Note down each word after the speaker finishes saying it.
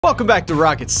Welcome back to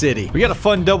Rocket City. We got a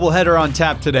fun doubleheader on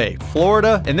tap today.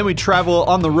 Florida, and then we travel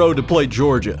on the road to play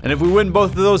Georgia. And if we win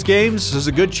both of those games, there's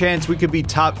a good chance we could be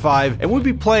top 5, and we'd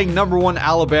be playing #1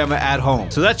 Alabama at home.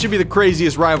 So that should be the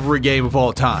craziest rivalry game of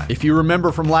all time. If you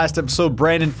remember from last episode,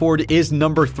 Brandon Ford is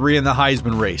 #3 in the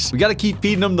Heisman race. We got to keep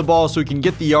feeding him the ball so he can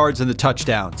get the yards and the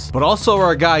touchdowns. But also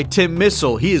our guy, Tim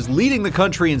Missile, he is leading the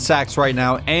country in sacks right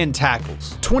now and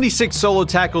tackles. 26 solo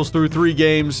tackles through 3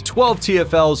 games, 12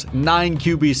 TFLs, 9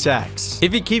 QB sacks.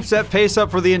 If he keeps that pace up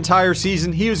for the entire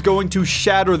season, he is going to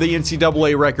shatter the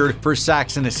NCAA record for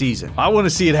sacks in a season. I want to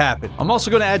see it happen. I'm also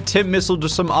going to add Tim Missile to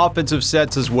some offensive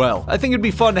sets as well. I think it'd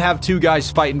be fun to have 2 guys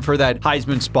fighting for that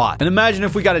Heisman spot. And imagine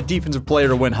if we got a defensive player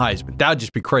to win Heisman. That would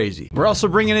just be crazy. We're also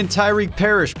bringing in Tyreek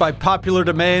Parrish by popular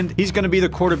demand. He's going to be the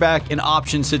quarterback in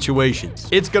option situations.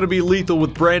 It's going to be lethal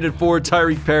with Brandon Ford,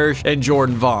 Tyreek Parrish, and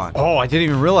Jordan Vaughn. Oh, I didn't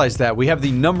even realize that. We have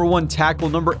the #1 tackle,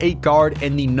 #8 guard,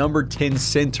 and the #10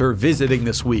 center visiting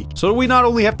this week. So we not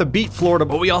only have to beat Florida,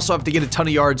 but we also have to get a ton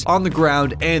of yards on the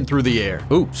ground and through the air.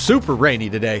 Ooh, super rainy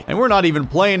today. And we're not even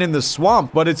playing in the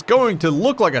swamp, but it's going to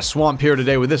look like a swamp here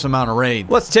today with this amount of rain.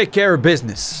 Let's take care of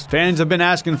business. Fans have been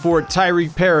asking for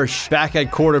Tyreek Parrish back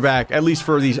at quarterback, at least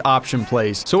for these option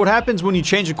plays. So what happens when you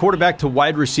change a quarterback to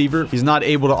wide receiver? He's not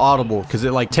able to audible because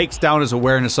it takes down his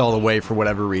awareness all the way for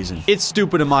whatever reason. It's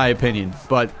stupid in my opinion,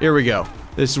 but here we go.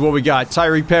 This is what we got.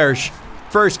 Tyreek Parrish.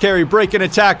 First carry, breaking a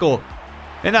tackle.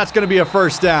 And that's going to be a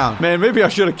first down. Man, maybe I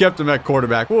should have kept him at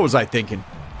quarterback. What was I thinking?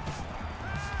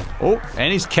 Oh,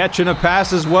 and he's catching a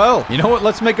pass as well. You know what?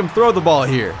 Let's make him throw the ball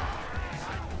here.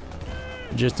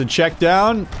 Just a check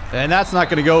down. And that's not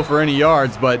going to go for any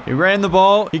yards, but he ran the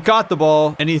ball, he caught the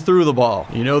ball, and he threw the ball.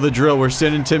 You know the drill. We're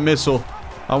sending Tim Missile.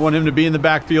 I want him to be in the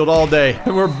backfield all day.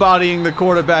 And we're bodying the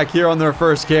quarterback here on their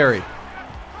first carry.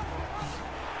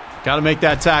 Got to make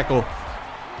that tackle.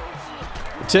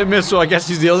 Tim Missile, I guess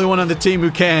he's the only one on the team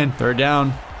who can. Third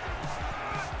down.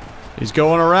 He's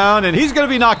going around, and he's going to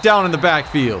be knocked down in the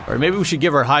backfield. Or maybe we should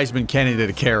give our Heisman candidate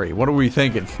a carry. What are we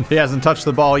thinking? He hasn't touched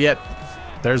the ball yet.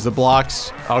 There's the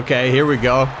blocks. Okay, here we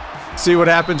go. See what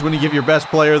happens when you give your best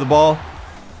player the ball.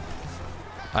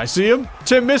 I see him.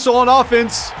 Tim Missile on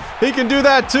offense. He can do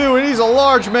that too, and he's a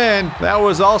large man. That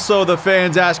was also the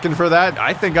fans asking for that.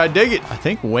 I think I dig it. I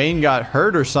think Wayne got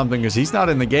hurt or something because he's not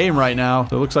in the game right now.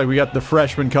 So it looks like we got the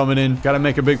freshman coming in. Got to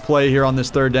make a big play here on this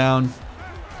third down.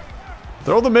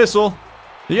 Throw the missile.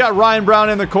 You got Ryan Brown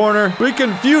in the corner. We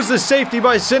confuse the safety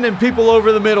by sending people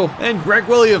over the middle. And Greg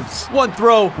Williams. 1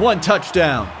 throw, 1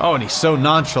 touchdown. Oh, and he's so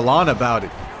nonchalant about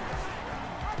it.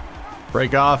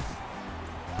 Break off.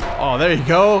 Oh, there you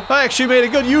go. I actually made a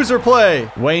good user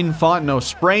play. Wayne Fontenot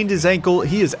sprained his ankle.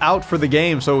 He is out for the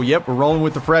game. So, yep, we're rolling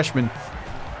with the freshman.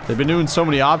 They've been doing so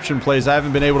many option plays. I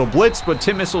haven't been able to blitz, but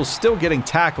Tim Missile's still getting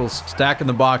tackles. Stack in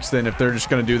the box then if they're just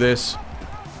going to do this.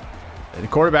 And the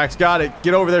quarterback's got it.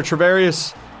 Get over there,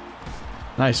 Travarius.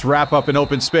 Nice wrap up in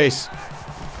open space.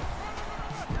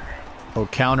 Oh,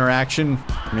 counter action.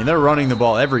 I mean, they're running the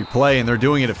ball every play, and they're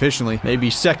doing it efficiently. Maybe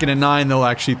 2nd and 9, they'll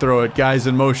actually throw it. Guys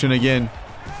in motion again.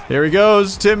 Here he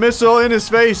goes. Tim Missile in his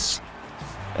face.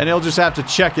 And he'll just have to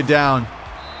check it down.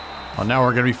 Oh, now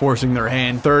we're going to be forcing their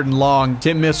hand. 3rd and long.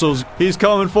 Tim Missile's, he's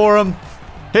coming for him.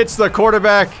 Hits the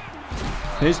quarterback.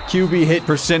 His QB hit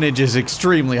percentage is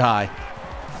extremely high.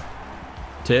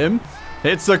 Tim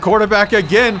hits the quarterback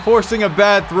again, forcing a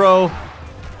bad throw.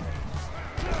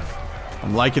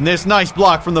 I'm liking this. Nice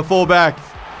block from the fullback.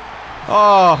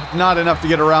 Oh, not enough to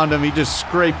get around him. He just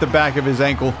scraped the back of his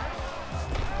ankle.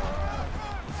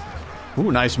 Ooh,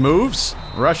 nice moves.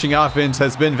 Rushing offense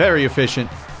has been very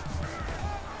efficient.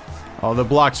 All the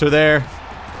blocks are there.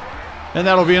 And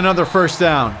that'll be another first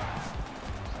down.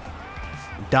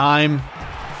 Dime.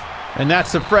 And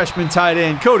that's the freshman tight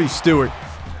end, Cody Stewart.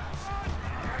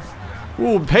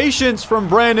 Ooh, patience from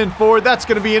Brandon Ford. That's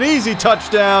going to be an easy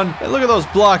touchdown. And look at those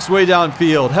blocks way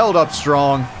downfield. Held up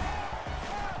strong.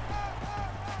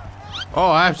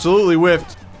 Oh, absolutely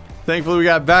whiffed. Thankfully, we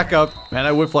got backup. Man,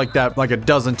 I whiff like that like a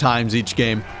dozen times each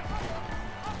game.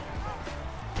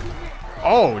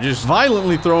 Oh, just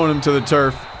violently throwing him to the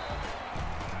turf.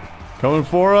 Coming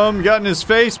for him. Got in his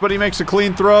face, but he makes a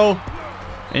clean throw.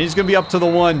 And he's going to be up to the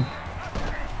 1.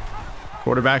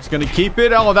 Quarterback's going to keep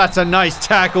it. Oh, that's a nice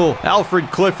tackle.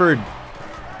 Alfred Clifford.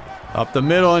 Up the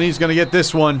middle, and he's going to get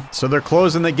this one. So they're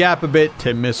closing the gap a bit.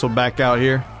 Tim Missile back out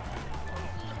here.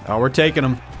 Oh, we're taking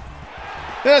him.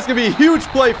 That's going to be a huge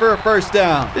play for a first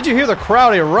down. Did you hear the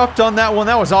crowd erupt on that one?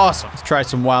 That was awesome. Let's try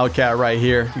some Wildcat right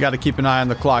here. You got to keep an eye on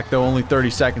the clock, though. Only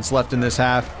 30 seconds left in this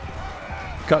half.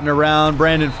 Cutting around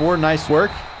Brandon Ford. Nice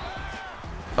work.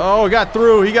 Oh, got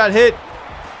through. He got hit.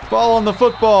 Fall on the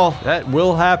football. That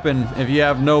will happen if you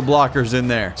have no blockers in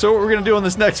there. So what we're going to do on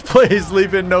this next play is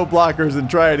leave in no blockers and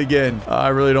try it again. I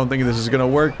really don't think this is going to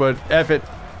work, but F it.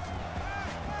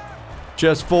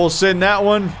 Just full send that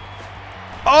one.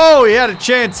 Oh, he had a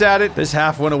chance at it. This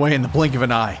half went away in the blink of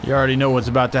an eye. You already know what's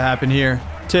about to happen here.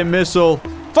 Tim Missile.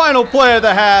 Final play of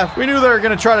the half. We knew they were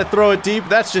going to try to throw it deep.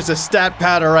 That's just a stat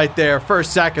pattern right there.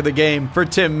 First sack of the game for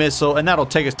Tim Missile, and that'll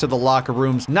take us to the locker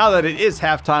rooms. Now that it is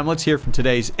halftime, let's hear from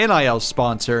today's NIL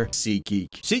sponsor,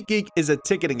 SeatGeek. SeatGeek is a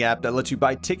ticketing app that lets you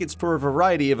buy tickets for a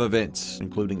variety of events,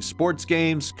 including sports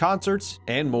games, concerts,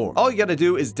 and more. All you got to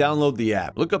do is download the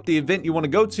app, look up the event you want to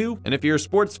go to, and if you're a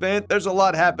sports fan, there's a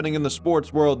lot happening in the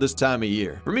sports world this time of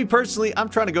year. For me personally, I'm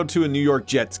trying to go to a New York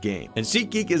Jets game, and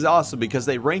SeatGeek is awesome because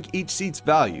they rank each seat's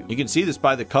value. You can see this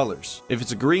by the colors. If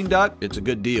it's a green dot, it's a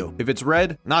good deal. If it's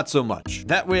red, not so much.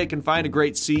 That way I can find a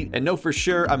great seat and know for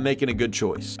sure I'm making a good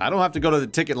choice. I don't have to go to the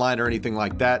ticket line or anything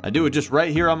like that. I do it just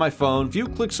right here on my phone. A few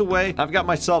clicks away, I've got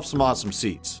myself some awesome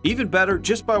seats. Even better,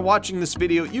 just by watching this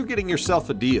video, you're getting yourself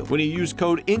a deal when you use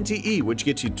code NTE, which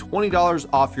gets you $20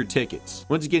 off your tickets.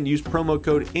 Once again, use promo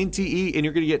code NTE and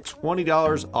you're going to get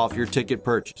 $20 off your ticket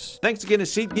purchase. Thanks again to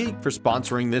SeatGeek for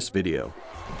sponsoring this video.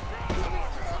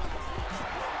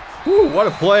 Whew, what a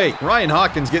play. Ryan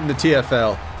Hawkins getting the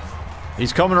TFL.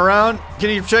 He's coming around. Can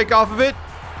he shake off of it?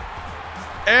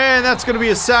 And that's going to be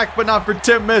a sack, but not for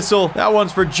Tim Missile. That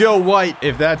one's for Joe White.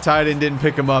 If that tight end didn't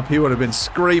pick him up, he would have been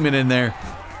screaming in there.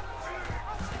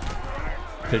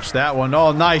 Pitch that one.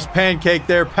 Oh, nice pancake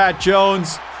there, Pat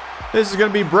Jones. This is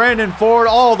going to be Brandon Ford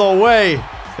all the way.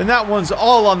 And that one's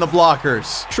all on the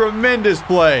blockers. Tremendous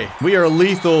play. We are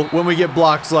lethal when we get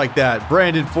blocks like that.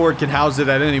 Brandon Ford can house it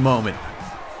at any moment.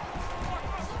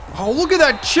 Oh, look at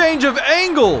that change of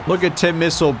angle. Look at Tim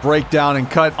Missile break down and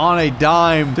cut on a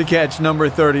dime to catch number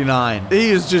 39. He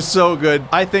is just so good.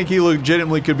 I think he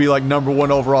legitimately could be like #1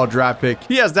 overall draft pick.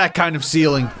 He has that kind of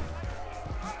ceiling.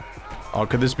 Oh,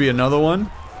 could this be another one?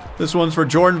 This one's for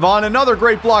Jordan Vaughn. Another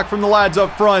great block from the lads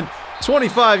up front.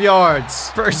 25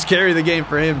 yards. First carry of the game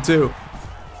for him, too.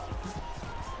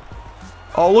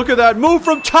 Oh, look at that move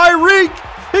from Tyreek.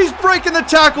 He's breaking the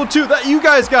tackle, too. You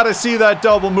guys got to see that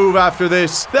double move after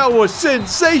this. That was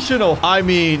sensational. I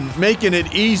mean, making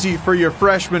it easy for your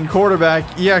freshman quarterback.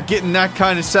 Yeah, getting that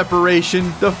kind of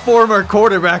separation. The former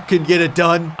quarterback could get it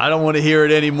done. I don't want to hear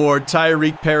it anymore.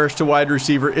 Tyreek Parrish to wide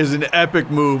receiver is an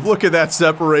epic move. Look at that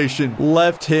separation.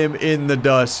 Left him in the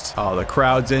dust. Oh, the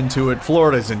crowd's into it.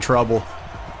 Florida's in trouble.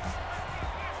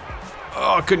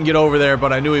 Oh, couldn't get over there,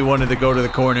 but I knew he wanted to go to the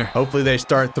corner. Hopefully they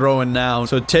start throwing now,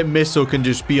 so Tim Missile can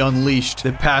just be unleashed.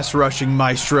 The pass rushing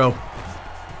maestro.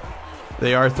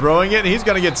 They are throwing it, and he's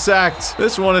going to get sacked.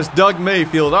 This one is Doug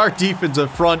Mayfield. Our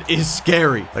defensive front is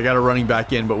scary. I got a running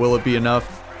back in, but will it be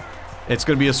enough? It's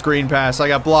going to be a screen pass. I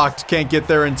got blocked. Can't get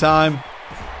there in time.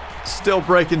 Still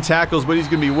breaking tackles, but he's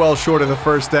going to be well short of the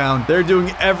first down. They're doing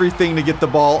everything to get the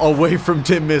ball away from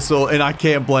Tim Missile, and I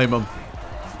can't blame him.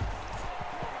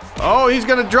 Oh, he's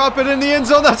going to drop it in the end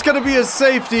zone. That's going to be a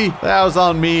safety. That was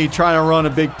on me trying to run a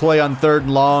big play on 3rd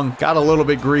and long. Got a little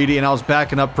bit greedy, and I was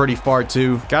backing up pretty far,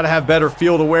 too. Got to have better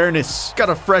field awareness. Got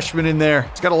a freshman in there.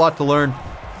 He's got a lot to learn.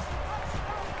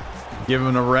 Give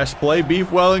him a rest play.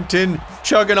 Beef Wellington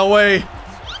chugging away.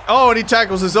 Oh, and he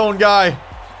tackles his own guy.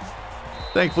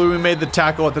 Thankfully, we made the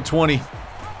tackle at the 20.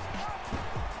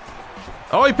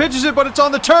 Oh, he pitches it, but it's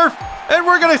on the turf, and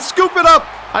we're going to scoop it up.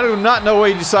 I do not know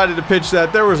why he decided to pitch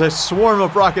that. There was a swarm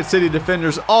of Rocket City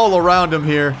defenders all around him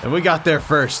here, and we got there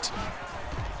first.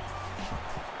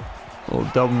 A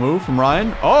little double move from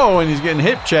Ryan. Oh, and he's getting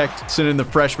hip checked, sending the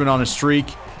freshman on a streak.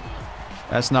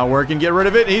 That's not working. Get rid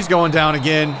of it. He's going down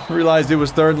again. Realized it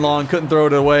was 3rd and long. Couldn't throw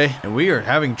it away. And we are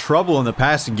having trouble in the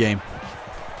passing game.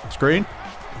 Screen.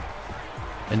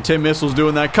 And Tim Missile's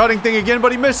doing that cutting thing again,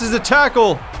 but he misses the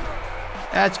tackle.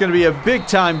 That's going to be a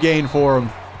big-time gain for him.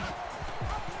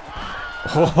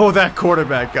 Oh, that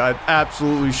quarterback got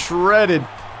absolutely shredded.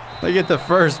 They get the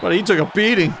first, but he took a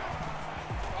beating.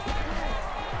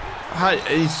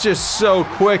 He's just so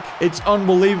quick. It's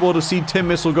unbelievable to see Tim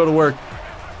Missile go to work.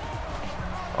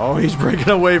 Oh, he's breaking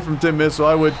away from Tim Missile.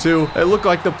 I would too. It looked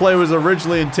like the play was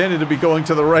originally intended to be going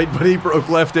to the right, but he broke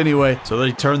left anyway. So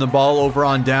they turn the ball over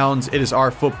on downs. It is our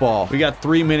football. We got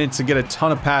 3 minutes to get a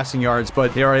ton of passing yards,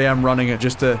 but here I am running it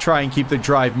just to try and keep the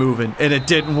drive moving, and it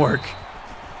didn't work.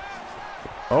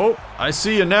 Oh, I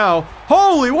see you now.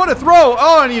 Holy, what a throw.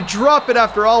 Oh, and you drop it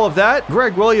after all of that.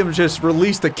 Greg Williams just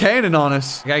released a cannon on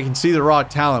us. I can see the raw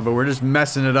talent, but we're just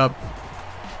messing it up.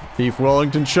 Beef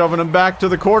Wellington shoving him back to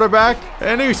the quarterback,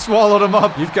 and he swallowed him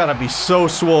up. You've got to be so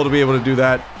swole to be able to do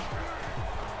that.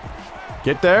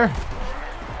 Get there.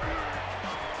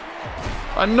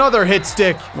 Another hit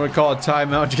stick. I'm going to call it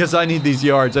timeout because I need these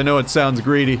yards. I know it sounds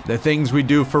greedy. The things we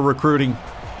do for recruiting.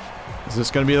 Is this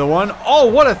going to be the one? Oh,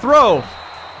 what a throw.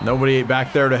 Nobody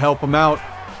back there to help him out.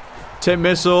 Tip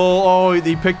missile. Oh,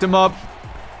 he picked him up.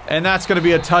 And that's going to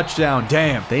be a touchdown.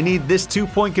 Damn. They need this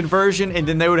 2-point conversion, and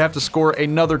then they would have to score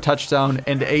another touchdown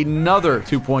and another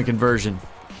 2-point conversion.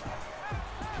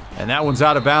 And that one's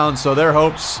out of bounds, so their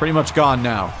hopes pretty much gone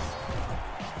now.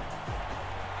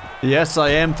 Yes, I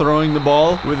am throwing the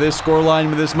ball with this scoreline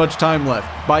with this much time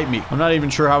left. Bite me. I'm not even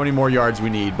sure how many more yards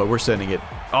we need, but we're sending it.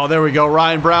 Oh, there we go.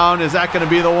 Ryan Brown. Is that going to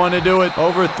be the one to do it?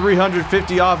 Over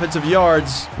 350 offensive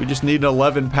yards. We just need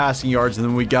 11 passing yards, and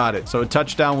then we got it. So a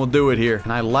touchdown will do it here.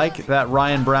 And I like that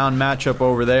Ryan Brown matchup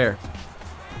over there.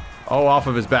 Oh, off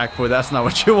of his back foot. That's not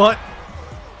what you want.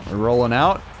 We're rolling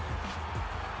out.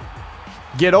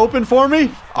 Get open for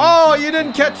me. Oh, you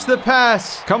didn't catch the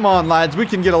pass. Come on, lads. We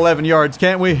can get 11 yards,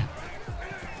 can't we?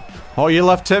 Oh, you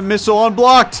left Tim Missile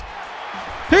unblocked.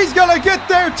 He's gonna get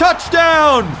their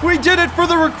touchdown! We did it for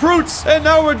the recruits, and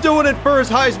now we're doing it for his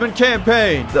Heisman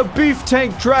campaign. The beef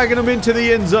tank dragging him into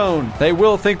the end zone. They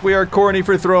will think we are corny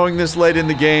for throwing this late in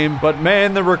the game, but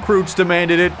man, the recruits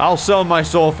demanded it. I'll sell my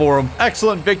soul for them.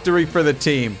 Excellent victory for the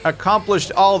team.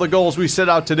 Accomplished all the goals we set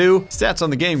out to do. Stats on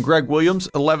the game, Greg Williams,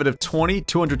 11 of 20,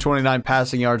 229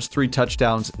 passing yards, 3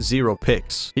 touchdowns, 0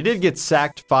 picks. He did get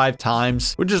sacked 5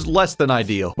 times, which is less than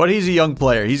ideal, but he's a young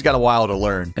player. He's got a while to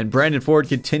learn. And Brandon Ford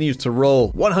continues to roll,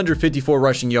 154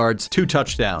 rushing yards, 2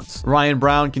 touchdowns. Ryan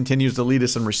Brown continues to lead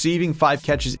us in receiving, 5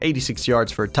 catches, 86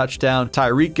 yards for a touchdown.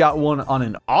 Tyreek got one on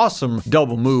an awesome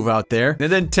double move out there.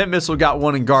 And then Tim Missile got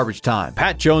one in garbage time.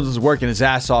 Pat Jones is working his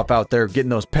ass off out there, getting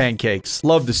those pancakes.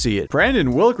 Love to see it.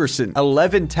 Brandon Wilkerson,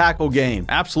 11 tackle game.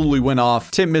 Absolutely went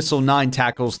off. Tim Missile, 9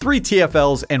 tackles, 3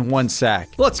 TFLs, and 1 sack.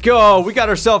 Let's go. We got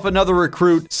ourselves another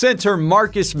recruit. Center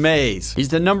Marcus Mays. He's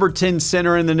the number 10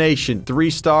 center in the nation.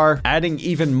 3-star, adding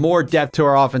even more depth to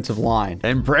our offensive line.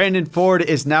 And Brandon Ford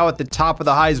is now at the top of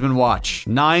the Heisman watch.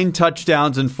 9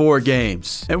 touchdowns in 4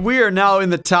 games. And we are now in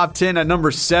the top 10 at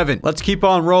number 7. Let's keep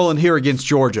on rolling here against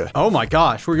Georgia. Oh my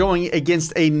gosh, we're going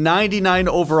against a 99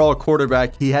 overall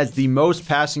quarterback. He has the most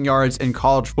passing yards in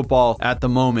college football at the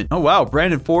moment. Oh wow,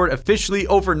 Brandon Ford officially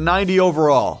over 90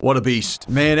 overall. What a beast.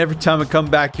 Man, every time I come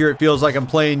back here, it feels like I'm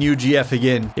playing UGF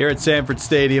again here at Sanford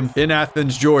Stadium in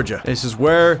Athens, Georgia. This is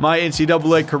where my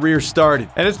NCAA career started.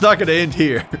 And it's not going to end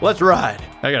here. Let's ride.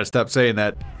 I got to stop saying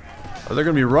that. Oh, they're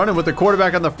going to be running with the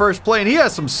quarterback on the first play, and he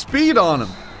has some speed on him.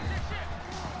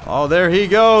 Oh, there he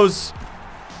goes.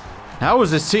 How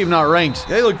is this team not ranked?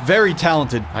 They look very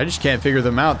talented. I just can't figure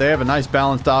them out. They have a nice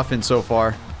balanced offense so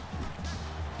far.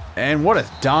 And what a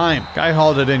dime. Guy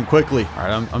hauled it in quickly. All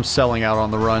right, I'm selling out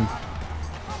on the run.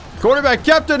 Quarterback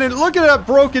kept it, and look at that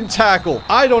broken tackle.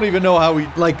 I don't even know how he,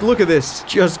 like, look at this.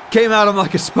 Just came at him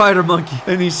like a spider monkey,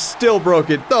 and he still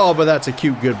broke it. Oh, but that's a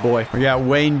cute good boy. We got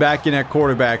Wayne back in at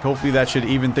quarterback. Hopefully that should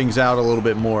even things out a little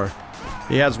bit more.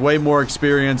 He has way more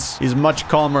experience. He's much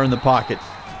calmer in the pocket.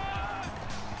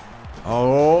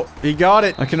 Oh, he got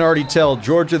it. I can already tell.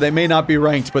 Georgia, they may not be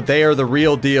ranked, but they are the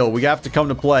real deal. We have to come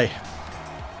to play.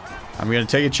 I'm going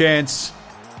to take a chance.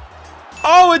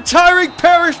 Oh, and Tyreek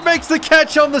Parrish makes the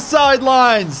catch on the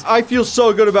sidelines. I feel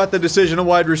so good about the decision of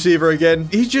wide receiver again.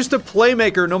 He's just a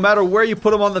playmaker. No matter where you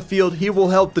put him on the field, he will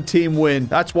help the team win.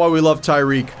 That's why we love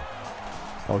Tyreek.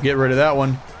 Oh, get rid of that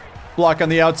one. Block on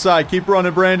the outside. Keep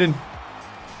running, Brandon.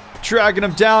 Dragging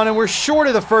him down, and we're short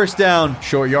of the first down.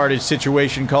 Short yardage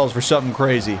situation calls for something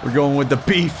crazy. We're going with the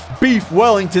beef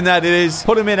Wellington that it is.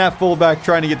 Put him in at fullback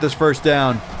trying to get this first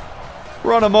down.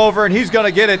 Run him over, and he's going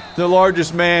to get it. The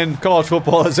largest man college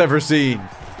football has ever seen.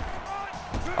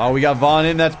 Oh, we got Vaughn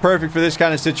in. That's perfect for this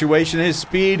kind of situation. His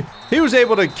speed, he was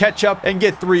able to catch up and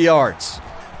get 3 yards.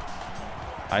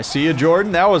 I see you,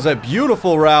 Jordan. That was a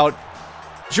beautiful route.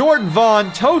 Jordan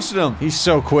Vaughn toasted him. He's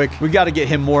so quick. We got to get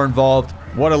him more involved.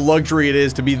 What a luxury it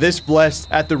is to be this blessed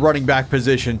at the running back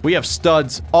position. We have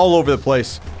studs all over the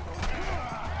place.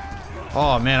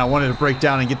 Oh, man, I wanted to break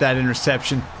down and get that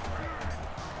interception.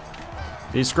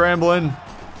 He's scrambling.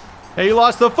 Hey, he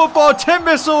lost the football. Tim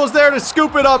Missile was there to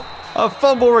scoop it up. A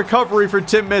fumble recovery for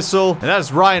Tim Missile. And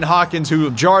that's Ryan Hawkins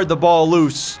who jarred the ball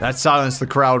loose. That silenced the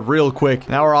crowd real quick.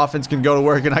 Now our offense can go to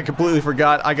work, and I completely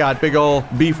forgot I got big ol'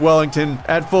 Beef Wellington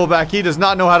at fullback. He does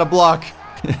not know how to block.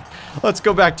 Let's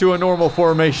go back to a normal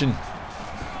formation.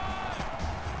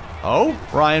 Oh,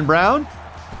 Ryan Brown.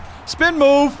 Spin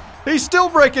move. He's still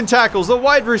breaking tackles. The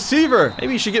wide receiver.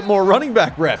 Maybe he should get more running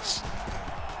back reps.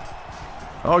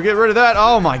 Oh, get rid of that.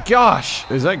 Oh my gosh.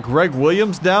 Is that Greg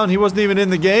Williams down? He wasn't even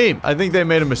in the game. I think they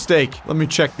made a mistake. Let me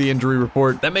check the injury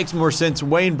report. That makes more sense.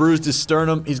 Wayne bruised his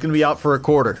sternum. He's going to be out for a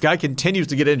quarter. Guy continues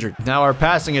to get injured. Now, our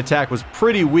passing attack was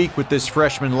pretty weak with this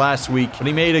freshman last week, but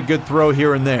he made a good throw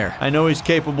here and there. I know he's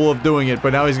capable of doing it,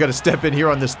 but now he's got to step in here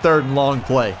on this 3rd and long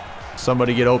play.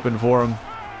 Somebody get open for him.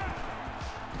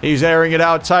 He's airing it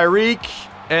out, Tyreek,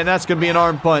 and that's going to be an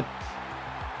arm punt.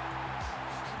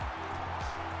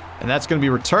 And that's going to be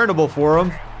returnable for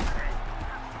him.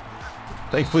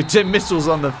 Thankfully, Tim Mitchell's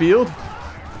on the field.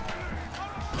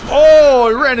 Oh,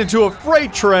 he ran into a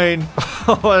freight train.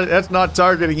 Oh, that's not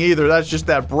targeting either. That's just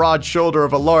that broad shoulder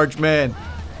of a large man.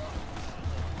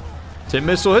 Tim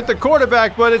Mitchell hit the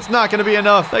quarterback, but it's not going to be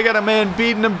enough. They got a man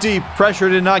beating him deep. Pressure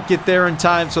did not get there in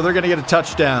time, so they're going to get a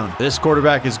touchdown. This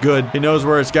quarterback is good. He knows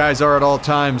where his guys are at all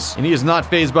times, and he is not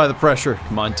fazed by the pressure.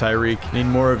 Come on, Tyreek. Need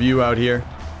more of you out here.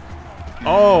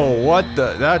 Oh, what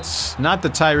the? That's not the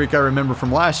Tyreek I remember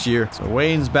from last year. So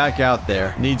Wayne's back out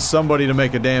there. Needs somebody to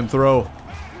make a damn throw.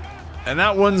 And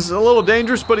that one's a little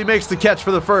dangerous, but he makes the catch for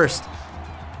the first.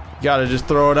 Gotta just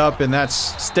throw it up, and that's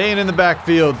staying in the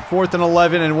backfield. 4th and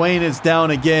 11, and Wayne is down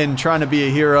again, trying to be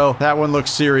a hero. That one looks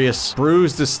serious.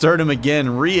 Bruised the sternum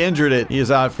again, re-injured it. He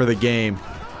is out for the game.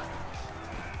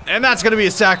 And that's going to be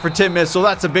a sack for Tim Mitchell.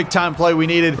 That's a big-time play we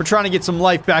needed. We're trying to get some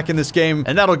life back in this game,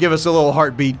 and that'll give us a little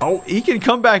heartbeat. Oh, he can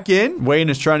come back in. Wayne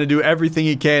is trying to do everything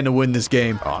he can to win this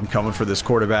game. Oh, I'm coming for this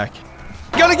quarterback.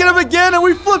 Gotta get him again, and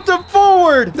we flipped him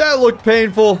forward. That looked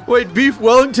painful. Wait, Beef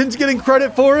Wellington's getting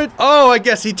credit for it? Oh, I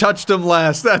guess he touched him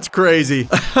last. That's crazy.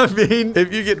 I mean,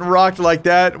 if you're getting rocked like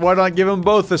that, why not give them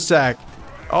both a sack?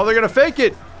 Oh, they're gonna fake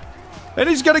it. And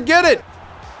he's gonna get it.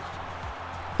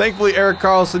 Thankfully, Eric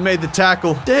Carlson made the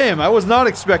tackle. Damn, I was not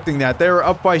expecting that. They were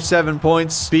up by 7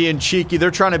 points. Being cheeky.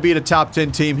 They're trying to beat a top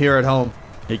 10 team here at home.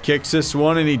 He kicks this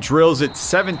one and he drills it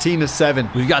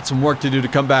 17-7. We've got some work to do to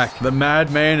come back. The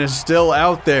madman is still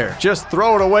out there. Just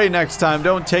throw it away next time.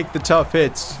 Don't take the tough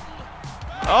hits.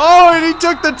 Oh, and he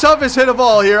took the toughest hit of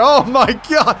all here. Oh my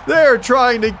God. They're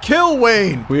trying to kill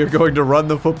Wayne. We are going to run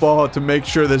the football to make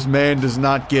sure this man does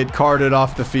not get carted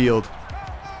off the field.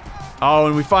 Oh,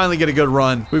 and we finally get a good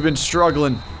run. We've been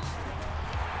struggling.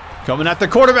 Coming at the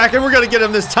quarterback, and we're going to get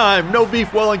him this time. No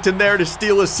Beef Wellington there to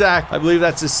steal a sack. I believe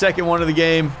that's his 2nd one of the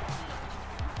game.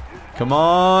 Come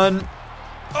on.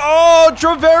 Oh,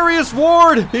 Travarius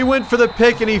Ward. He went for the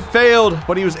pick, and he failed,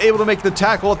 but he was able to make the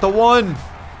tackle at the 1.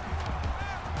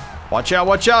 Watch out,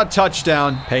 watch out.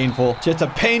 Touchdown. Painful. Just a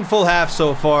painful half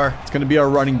so far. It's going to be our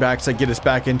running backs that get us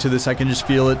back into this. I can just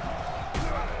feel it.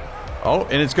 Oh,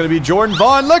 and it's going to be Jordan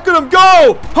Vaughn. Look at him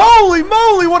go! Holy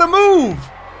moly, what a move!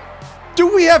 Do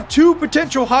we have 2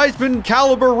 potential Heisman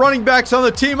caliber running backs on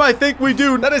the team? I think we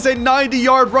do. That is a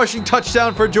 90-yard rushing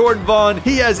touchdown for Jordan Vaughn.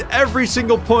 He has every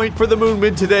single point for the Moon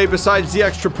Men today besides the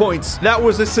extra points. That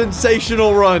was a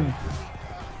sensational run.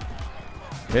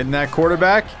 Hitting that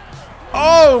quarterback.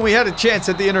 Oh, we had a chance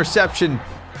at the interception.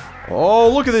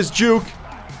 Oh, look at this juke.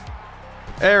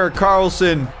 Eric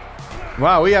Carlson.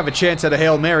 Wow, we have a chance at a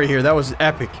Hail Mary here. That was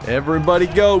epic. Everybody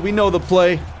go. We know the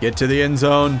play. Get to the end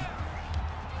zone.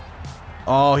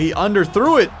 Oh, he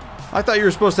underthrew it. I thought you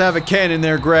were supposed to have a cannon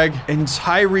there, Greg. And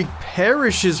Tyreek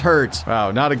Parrish is hurt.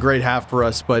 Wow, not a great half for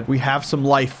us, but we have some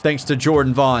life thanks to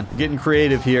Jordan Vaughn. Getting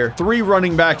creative here. 3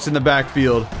 running backs in the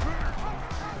backfield.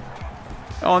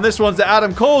 Oh, and this one's to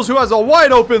Adam Coles, who has a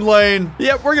wide open lane.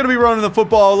 Yep, we're going to be running the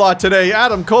football a lot today.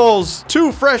 Adam Coles,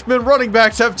 2 freshman running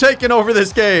backs have taken over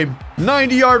this game.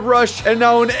 90-yard rush and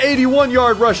now an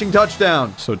 81-yard rushing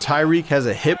touchdown. So Tyreek has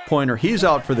a hip pointer. He's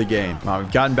out for the game. Wow,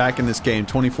 we've gotten back in this game,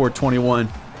 24-21.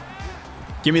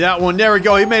 Give me that one. There we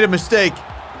go. He made a mistake.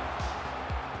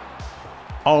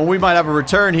 Oh, we might have a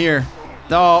return here.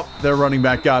 Oh, their running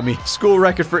back got me. School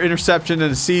record for interception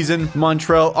in a season.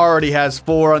 Montrell already has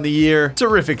 4 on the year.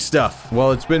 Terrific stuff.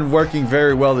 Well, it's been working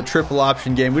very well. The triple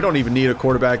option game. We don't even need a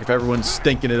quarterback if everyone's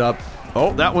stinking it up.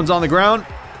 Oh, that one's on the ground.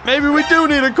 Maybe we do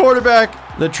need a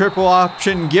quarterback. The triple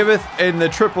option giveth and the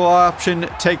triple option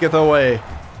taketh away.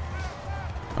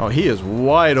 Oh, he is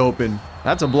wide open.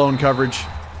 That's a blown coverage.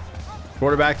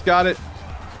 Quarterback's got it.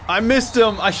 I missed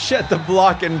him. I shed the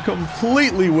block and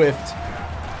completely whiffed.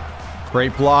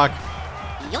 Great block.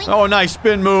 Oh, nice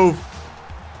spin move.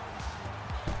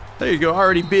 There you go.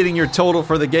 Already beating your total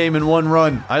for the game in 1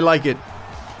 run. I like it.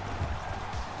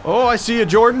 Oh, I see you,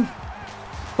 Jordan.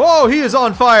 Oh, he is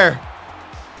on fire.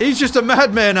 He's just a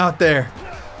madman out there.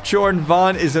 Jordan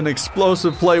Vaughn is an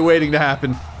explosive play waiting to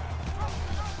happen.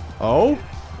 Oh,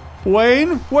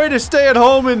 Wayne, way to stay at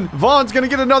home, and Vaughn's going to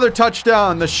get another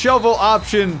touchdown. The shovel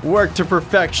option worked to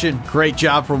perfection. Great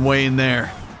job from Wayne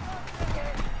there.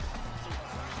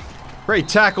 Great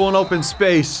tackle in open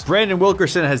space. Brandon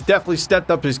Wilkerson has definitely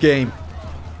stepped up his game.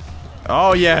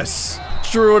 Oh, yes.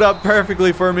 Drew it up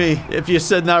perfectly for me. If you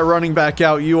send that running back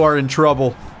out, you are in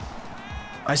trouble.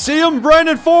 I see him.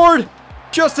 Brandon Ford.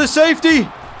 Just a safety.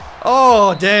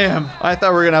 Oh, damn. I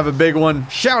thought we were going to have a big one.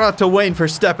 Shout out to Wayne for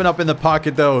stepping up in the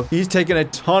pocket, though. He's taken a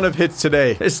ton of hits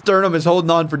today. His sternum is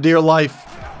holding on for dear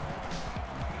life.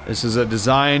 This is a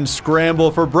designed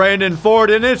scramble for Brandon Ford,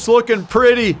 and it's looking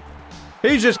pretty.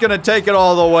 He's just going to take it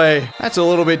all the way. That's a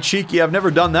little bit cheeky. I've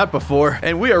never done that before.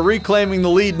 And we are reclaiming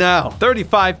the lead now.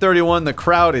 35-31. The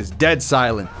crowd is dead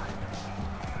silent.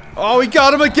 Oh, he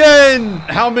got him again.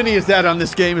 How many is that on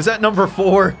this game? Is that number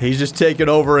 4? He's just taking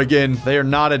over again. They are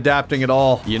not adapting at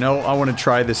all. You know, I want to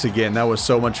try this again. That was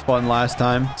so much fun last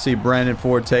time. See Brandon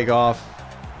Ford take off.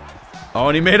 Oh,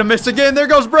 and he made a miss again. There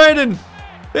goes Brandon.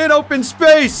 In open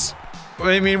space.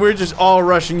 I mean, we're just all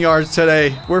rushing yards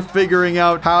today. We're figuring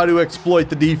out how to exploit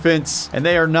the defense, and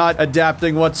they are not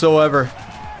adapting whatsoever.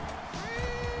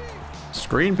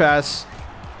 Screen pass.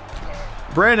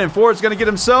 Brandon Ford's going to get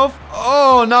himself.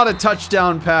 Oh, not a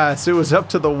touchdown pass. It was up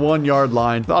to the 1-yard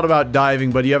line. Thought about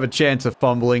diving, but you have a chance of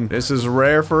fumbling. This is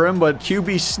rare for him, but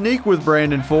QB sneak with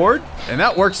Brandon Ford. And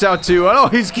that works out too. Oh,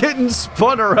 he's getting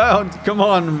spun around. Come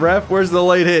on, ref. Where's the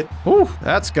late hit? Whew,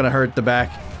 that's going to hurt the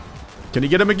back. Can he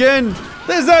get him again?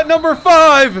 Is that number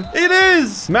 5? It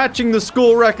is! Matching the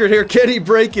school record here. Can he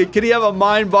break it? Can he have a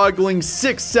mind-boggling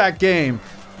 6-sack game?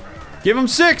 Give him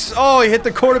 6. Oh, he hit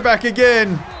the quarterback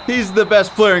again. He's the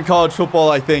best player in college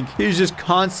football, I think. He's just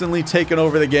constantly taking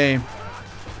over the game.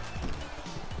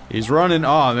 He's running.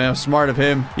 Oh, man, smart of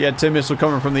him. He had Tim Missile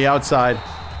coming from the outside.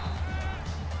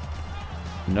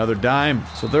 Another dime.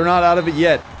 So they're not out of it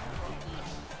yet.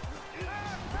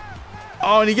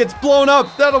 Oh, and he gets blown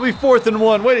up. That'll be 4th and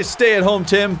 1. Way to stay at home,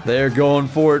 Tim. They're going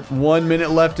for it. 1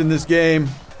 minute left in this game.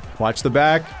 Watch the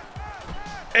back.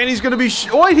 And he's going to be...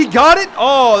 Oh, he got it?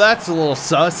 Oh, that's a little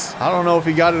sus. I don't know if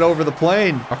he got it over the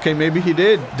plane. Okay, maybe he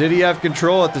did. Did he have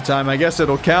control at the time? I guess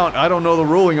it'll count. I don't know the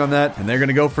ruling on that. And they're going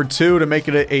to go for 2 to make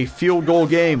it a field goal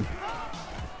game.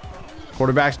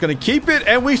 Quarterback's going to keep it,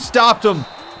 and we stopped him.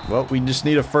 Well, we just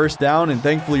need a 1st down, and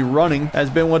thankfully running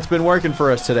has been what's been working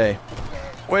for us today.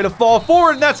 Way to fall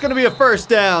forward, and that's going to be a 1st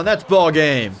down. That's ball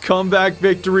game. Comeback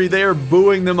victory. They are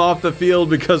booing them off the field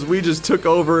because we just took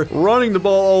over, running the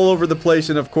ball all over the place.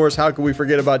 And of course, how can we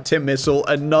forget about Tim Missile?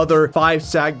 Another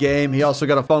 5-sack game. He also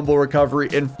got a fumble recovery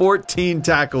and 14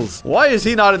 tackles. Why is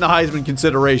he not in the Heisman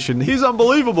consideration? He's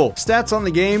unbelievable. Stats on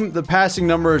the game, the passing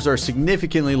numbers are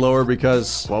significantly lower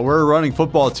because, well, we're a running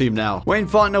football team now. Wayne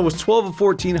Fontenot was 12 of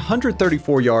 14,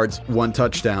 134 yards, 1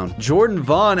 touchdown. Jordan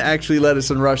Vaughn actually led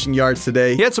us in rushing yards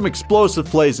today. He had some explosive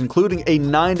plays, including a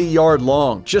 90-yard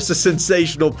long. Just a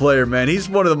sensational player, man. He's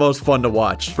one of the most fun to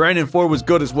watch. Brandon Ford was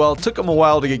good as well. Took him a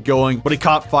while to get going, but he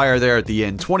caught fire there at the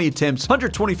end. 20 attempts,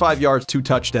 125 yards, 2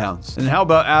 touchdowns. And how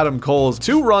about Adam Cole's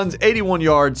 2 runs, 81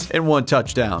 yards, and 1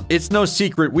 touchdown? It's no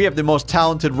secret we have the most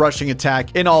talented rushing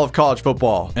attack in all of college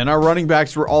football. And our running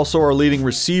backs were also our leading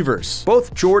receivers.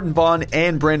 Both Jordan Vaughn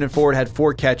and Brandon Ford had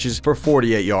 4 catches for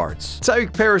 48 yards.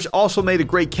 Tyreek Parrish also made a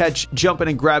great catch, jumping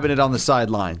and grabbing it on the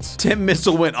sideline. Tim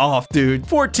Missile went off, dude.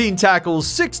 14 tackles,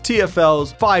 6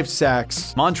 TFLs, 5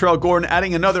 sacks. Montrell Gordon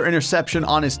adding another interception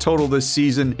on his total this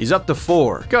season. He's up to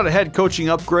 4. Got a head coaching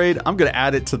upgrade. I'm going to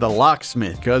add it to the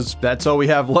locksmith because that's all we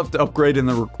have left to upgrade in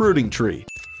the recruiting tree.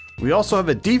 We also have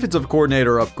a defensive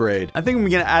coordinator upgrade. I think I'm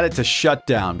going to add it to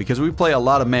shutdown because we play a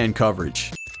lot of man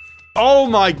coverage. Oh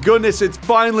my goodness, it's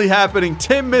finally happening.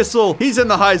 Tim Missile, he's in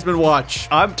the Heisman watch.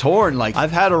 I'm torn. Like,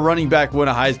 I've had a running back win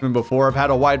a Heisman before. I've had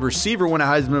a wide receiver win a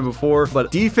Heisman before,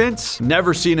 but defense,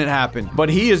 never seen it happen. But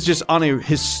he is just on a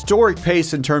historic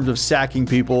pace in terms of sacking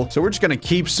people. So we're just going to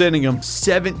keep sending him.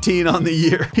 17 on the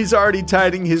year. He's already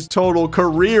tidying his total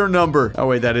career number. Oh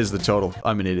wait, that is the total.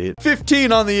 I'm an idiot.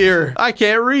 15 on the year. I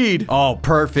can't read. Oh,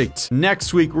 perfect.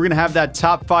 Next week, we're going to have that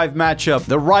top 5 matchup,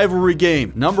 the rivalry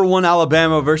game. Number 1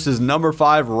 Alabama versus number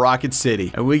 5 Rocket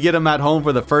City, and we get them at home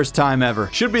for the first time ever.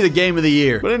 Should be the game of the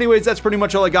year. But anyways, that's pretty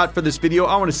much all I got for this video.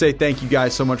 I want to say thank you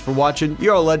guys so much for watching.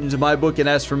 You're all legends in my book, and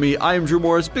as for me, I am Drew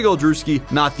Morris, big old Drewski,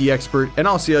 not the expert, and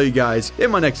I'll see all you guys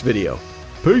in my next video.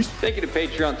 Peace. Thank you to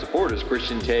Patreon supporters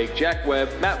Christian Tague, Jack Webb,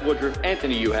 Matt Woodruff,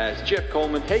 Anthony Uhas, Jeff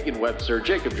Coleman, Hagen Webster,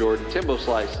 Jacob Jordan, Timbo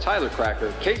Slice, Tyler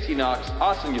Cracker, Casey Knox,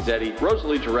 Austin Gazzetti,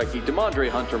 Rosalie Jarecki, Demondre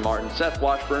Hunter Martin, Seth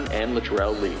Washburn, and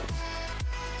Latrell Lee.